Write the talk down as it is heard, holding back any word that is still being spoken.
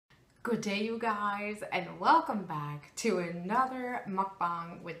Good day, you guys, and welcome back to another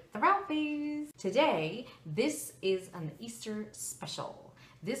mukbang with the Ralphies. Today, this is an Easter special.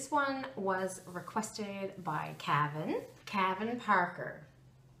 This one was requested by Kevin Parker.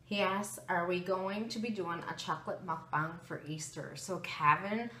 He asked, are we going to be doing a chocolate mukbang for Easter? So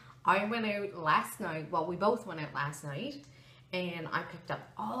Kevin, I went out last night, well, we both went out last night, and I picked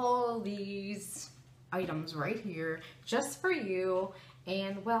up all these items right here just for you.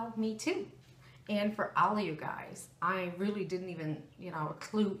 And well, me too. And for all of you guys, I really didn't even,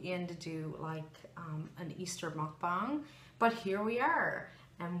 clue in to do like an Easter mukbang, but here we are.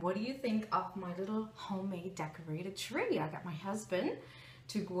 And what do you think of my little homemade decorated tree? I got my husband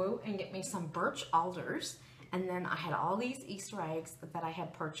to go out and get me some birch alders, and then I had all these Easter eggs that I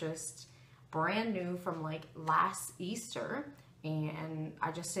had purchased brand new from like last Easter, and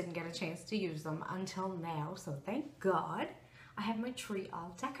I just didn't get a chance to use them until now, so thank God. I have my tree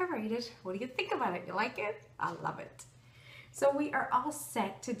all decorated. What do you think about it? You like it? I love it. So we are all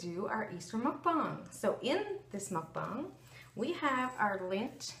set to do our Easter mukbang. So in this mukbang, we have our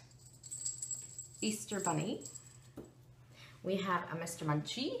Lint Easter bunny. We have a Mr.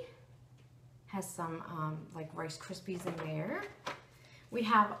 Munchie. Has some like Rice Krispies in there. We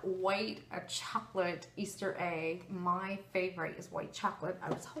have white chocolate Easter egg. My favorite is white chocolate. I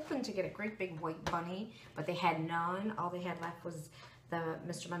was hoping to get a great big white bunny, but they had none. All they had left was the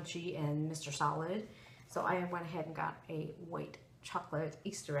Mr. Munchie and Mr. Solid. So I went ahead and got a white chocolate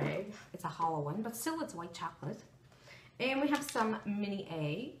Easter egg. It's a hollow one, but still it's white chocolate. And we have some mini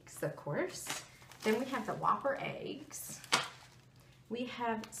eggs, of course. Then we have the Whopper eggs. We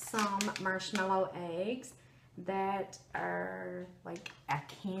have some marshmallow eggs that are like a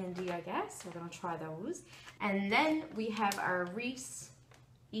candy, I guess. We're gonna try those. And then we have our Reese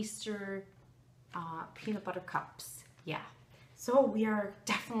Easter peanut butter cups. Yeah. So we are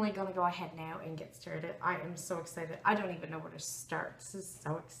definitely gonna go ahead now and get started. I am so excited. I don't even know where to start. This is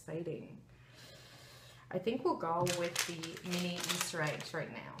so exciting. I think we'll go with the mini Easter eggs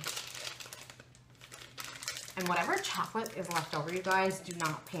right now. And whatever chocolate is left over, you guys, do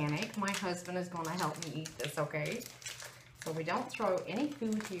not panic. My husband is going to help me eat this, okay? So we don't throw any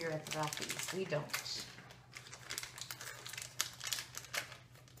food here at the Ralphies. We don't.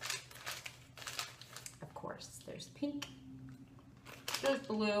 Of course, there's pink, there's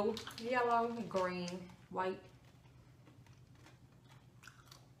blue, yellow, green, white.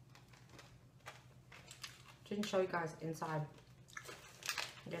 Didn't show you guys inside.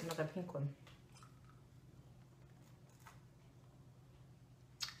 Get another pink one.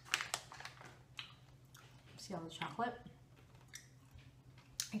 See all the chocolate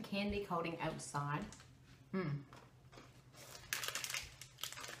and candy coating outside.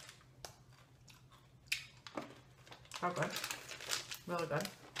 So good. Really good.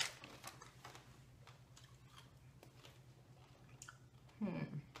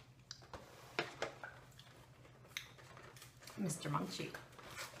 Mr. Munchie.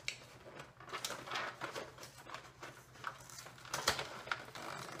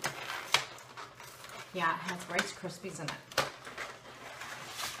 Yeah, it has Rice Krispies in it.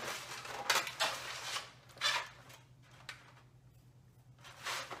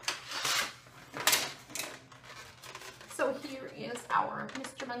 So here is our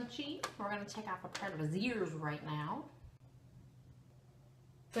Mr. Munchie. We're going to take off a part of his ears right now.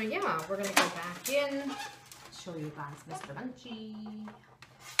 So yeah, we're going to go back in, show you guys Mr. Munchie.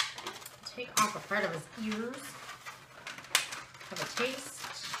 Take off a part of his ears. Have a taste.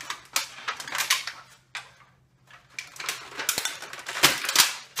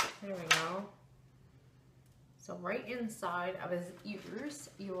 There we go. So right inside of his ears,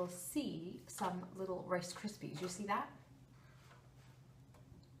 you will see some little Rice Krispies. You see that?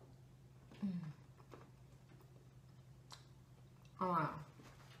 Oh, wow.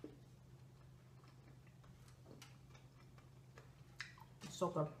 It's so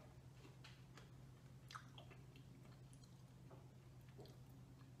good.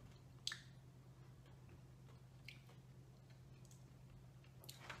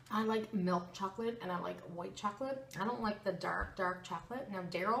 I like milk chocolate and I like white chocolate. I don't like the dark chocolate. Now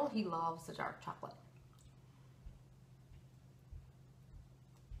Daryl, he loves the dark chocolate.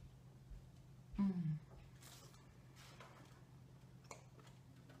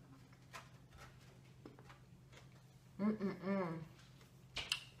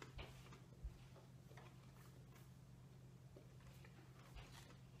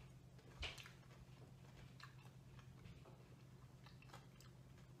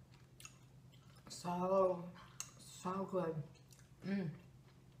 So good.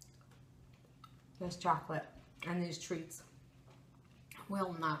 This chocolate and these treats.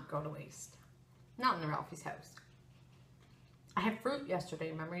 will not go to waste. Not in the Ralphie's house. I had fruit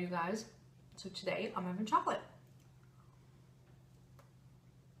yesterday, remember you guys? So today I'm having chocolate.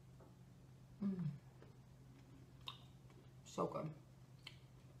 So good.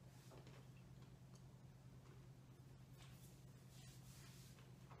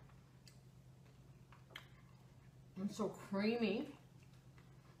 It's so creamy.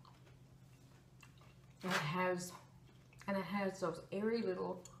 And it has those airy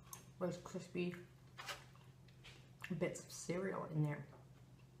little Rice Krispie bits of cereal in there.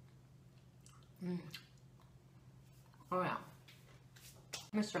 Oh yeah.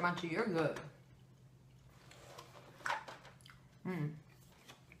 Mr. Munchie, you're good. I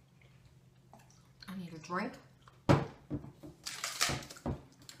need a drink.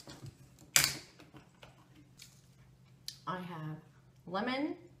 I have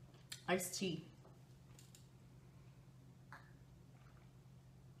lemon iced tea.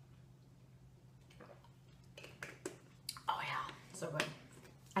 Oh yeah, so good.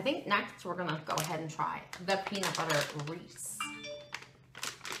 I think next we're gonna go ahead and try the peanut butter Reese.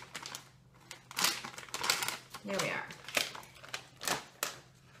 Here we are.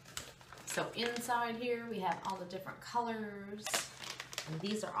 So inside here we have all the different colors, and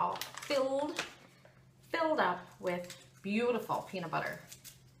these are all filled up with beautiful peanut butter.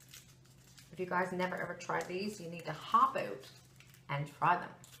 If you guys never ever tried these, you need to hop out and try them.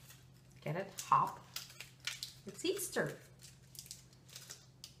 Get it? Hop. It's Easter.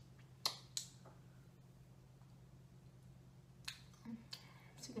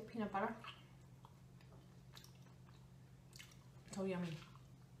 See the peanut butter? So yummy.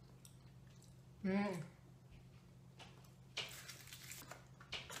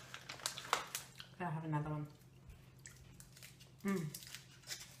 Gotta have another one.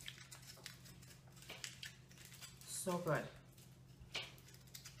 So good.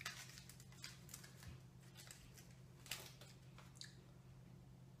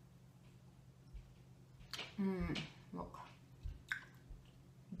 Look.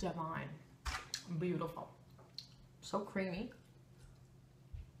 Divine. Beautiful. So creamy.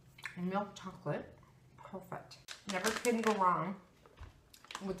 Milk chocolate. Perfect. Never can go wrong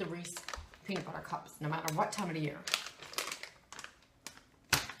with the Reese peanut butter cups, no matter what time of the year.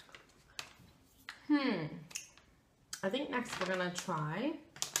 I think next we're gonna try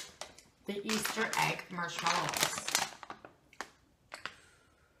the Easter egg marshmallows.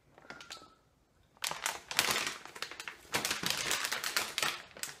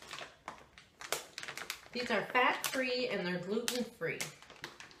 These are fat-free and they're gluten-free.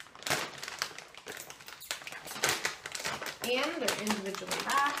 And they're individually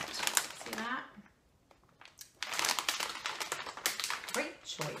wrapped. See that? Great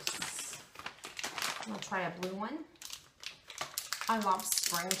choice. I'm gonna try a blue one. I love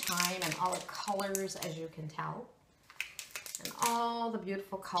springtime and all the colors, as you can tell. And all the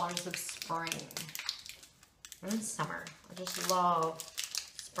beautiful colors of spring and summer. I just love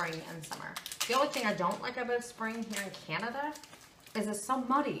spring and summer. The only thing I don't like about spring here in Canada is it's so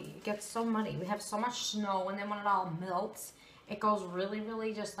muddy. It gets so muddy. We have so much snow, and then when it all melts, it goes really,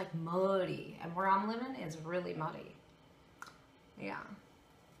 really just like muddy. And where I'm living is really muddy. Yeah.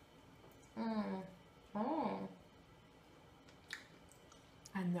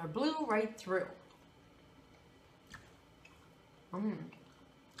 And they're blue right through.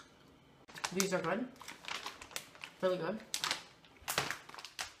 These are good. Really good.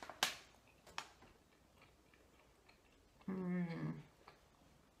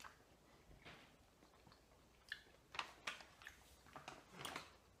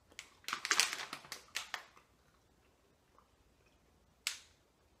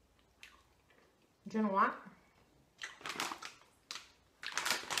 Do you know what?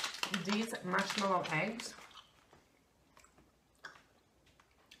 These marshmallow eggs,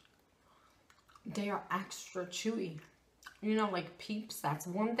 they are extra chewy. You know, like Peeps. That's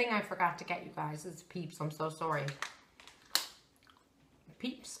one thing I forgot to get you guys is Peeps. I'm so sorry.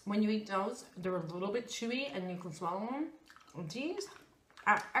 Peeps, when you eat those, they're a little bit chewy and you can swallow them. These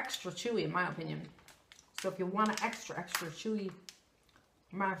are extra chewy in my opinion. So if you want an extra chewy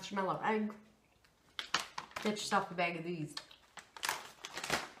marshmallow egg, get yourself a bag of these.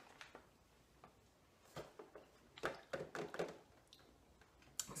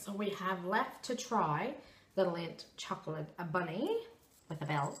 So we have left to try the Lindt chocolate bunny with a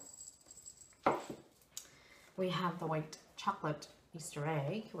bell. We have the white chocolate Easter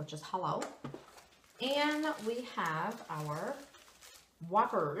egg, which is hollow. And we have our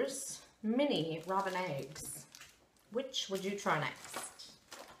Whoppers mini robin eggs. Which would you try next?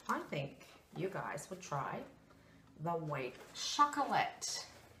 I think you guys would try the white chocolate.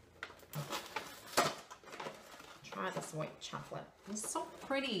 Try this white chocolate. It's so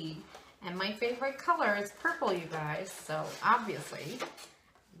pretty. And my favorite color is purple, you guys. So obviously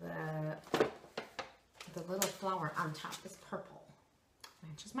the little flower on top is purple.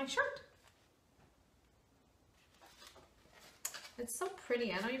 Matches my shirt. It's so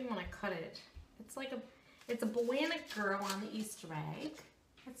pretty. I don't even want to cut it. It's like it's a boy and a girl on the Easter egg.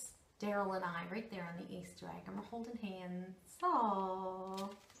 It's Daryl and I right there on the Easter egg, and we're holding hands.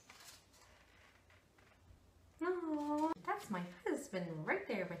 Aww. Aww. That's my husband right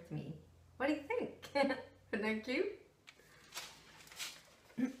there with me. What do you think? Isn't that cute?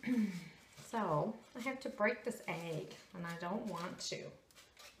 So, I have to break this egg, and I don't want to.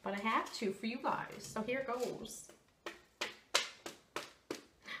 But I have to for you guys, so here goes.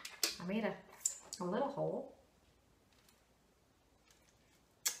 I made a little hole.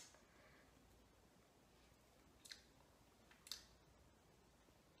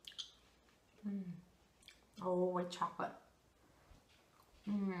 Oh, white chocolate.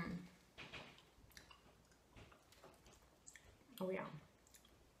 Oh yeah.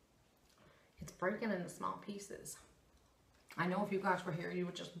 It's breaking into small pieces. I know if you guys were here, you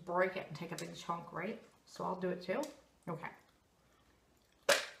would just break it and take a big chunk, right? So I'll do it too. Okay.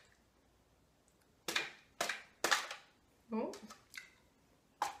 Oh.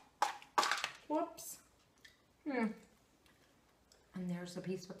 Whoops. And there's the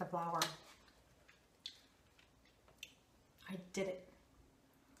piece with the flower. I did it.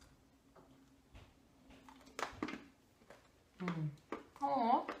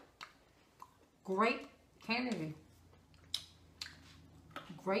 Oh, grape candy.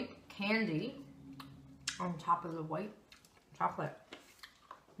 Grape candy on top of the white chocolate.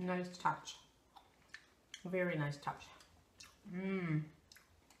 Nice touch. Very nice touch.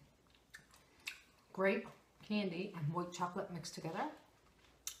 Grape candy and white chocolate mixed together.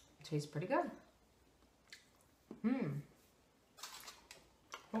 Tastes pretty good.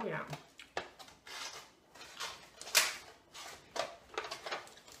 Oh yeah.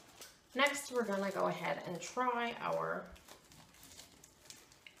 Next, we're gonna go ahead and try our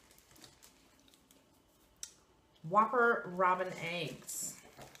Whopper Robin eggs.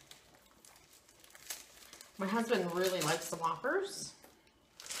 My husband really likes the Whoppers.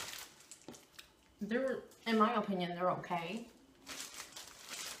 They're, in my opinion, they're okay.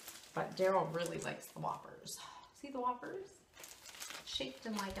 But Daryl really likes the Whoppers. See the Whoppers? Shaped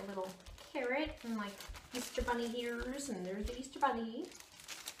in like a little carrot and like Easter Bunny ears, and there's the Easter Bunny.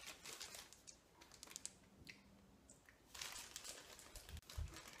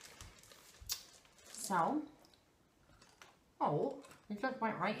 So, oh, it just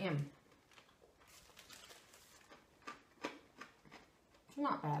went right in.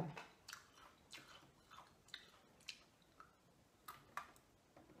 Not bad.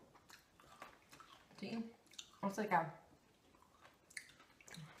 See? It's like a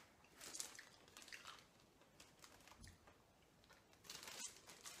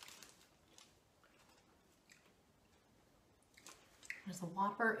there's a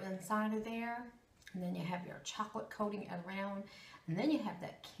Whopper inside of there, and then you have your chocolate coating around, and then you have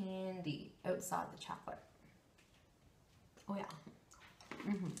that candy outside the chocolate. Oh yeah.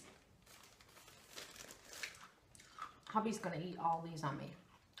 Hubby's gonna eat all these on me.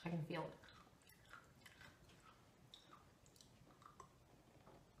 I can feel it.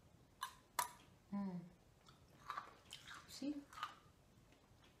 See?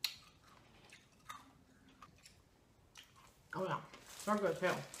 Oh yeah, they're good too.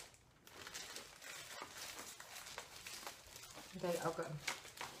 They are good.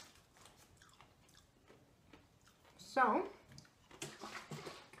 So,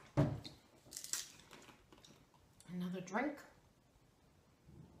 another drink.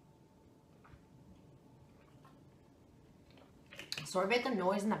 Sorry about the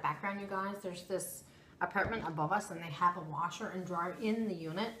noise in the background, you guys. There's this apartment above us, and they have a washer and dryer in the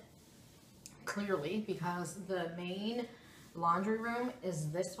unit, clearly, because the main laundry room is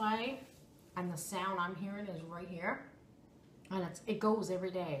this way, and the sound I'm hearing is right here, and it goes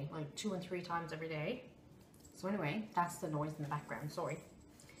every day, like 2 and 3 times every day. So anyway, that's the noise in the background, sorry.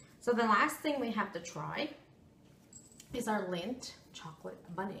 So the last thing we have to try is our Lindt chocolate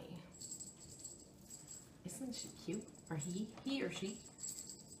bunny. Isn't she cute? Or he or she.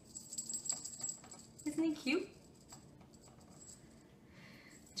 Isn't he cute?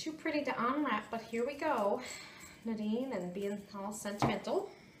 Too pretty to unwrap, but here we go. Nadine and being all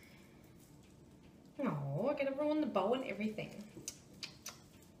sentimental. Oh, I gotta ruin the bow and everything.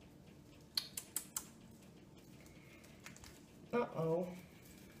 Uh-oh.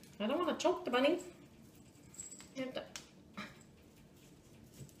 I don't want to choke the bunny.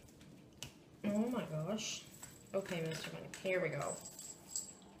 Oh my gosh. Okay, Mr. Bunny, here we go.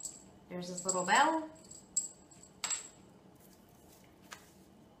 There's this little bell.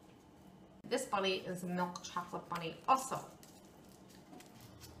 This bunny is a milk chocolate bunny also.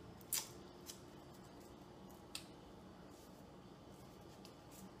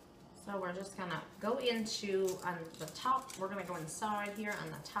 So we're just gonna go into, on the top, we're gonna go inside here on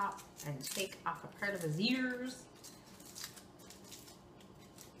the top and take off a part of his ears.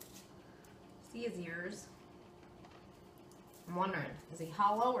 See his ears? I'm wondering, is he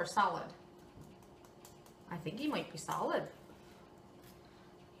hollow or solid? I think he might be solid.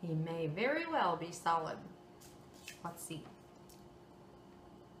 He may very well be solid. Let's see.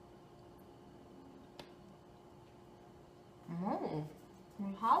 Oh,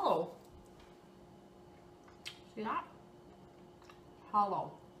 he's hollow. See that?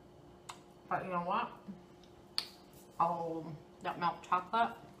 Hollow. But you know what? Oh, that milk chocolate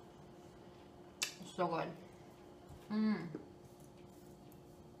is so good. Mmm.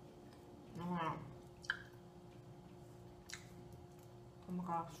 Oh. Oh my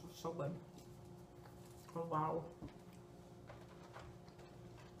gosh, it's so good. Oh wow.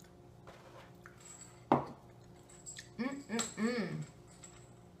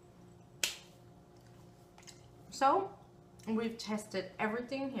 So, we've tested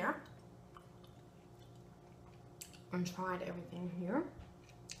everything here and tried everything here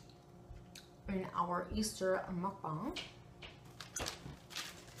in our Easter mukbang.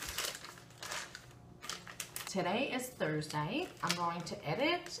 Today is Thursday. I'm going to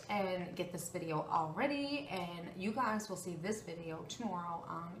edit and get this video all ready, and you guys will see this video tomorrow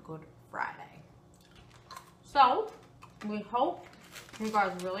on Good Friday. So, we hope you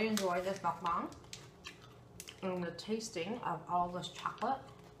guys really enjoy this mukbang and the tasting of all this chocolate.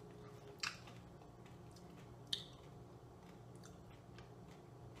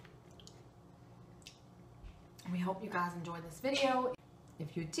 We hope you guys enjoyed this video.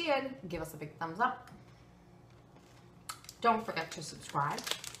 If you did, give us a big thumbs up. Don't forget to subscribe.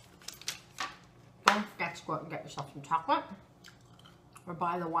 Don't forget to go out and get yourself some chocolate, or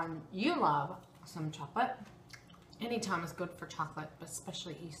buy the one you love some chocolate. Anytime is good for chocolate, but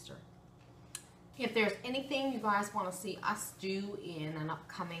especially Easter. If there's anything you guys want to see us do in an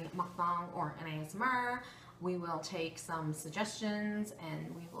upcoming mukbang or an ASMR, we will take some suggestions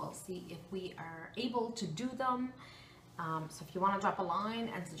and we will see if we are able to do them. So if you want to drop a line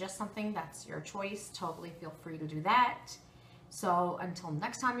and suggest something, that's your choice. Totally feel free to do that. So until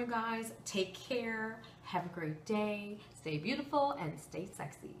next time, you guys, take care, have a great day, stay beautiful, and stay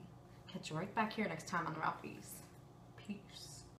sexy. Catch you right back here next time on Ralphies. Peace.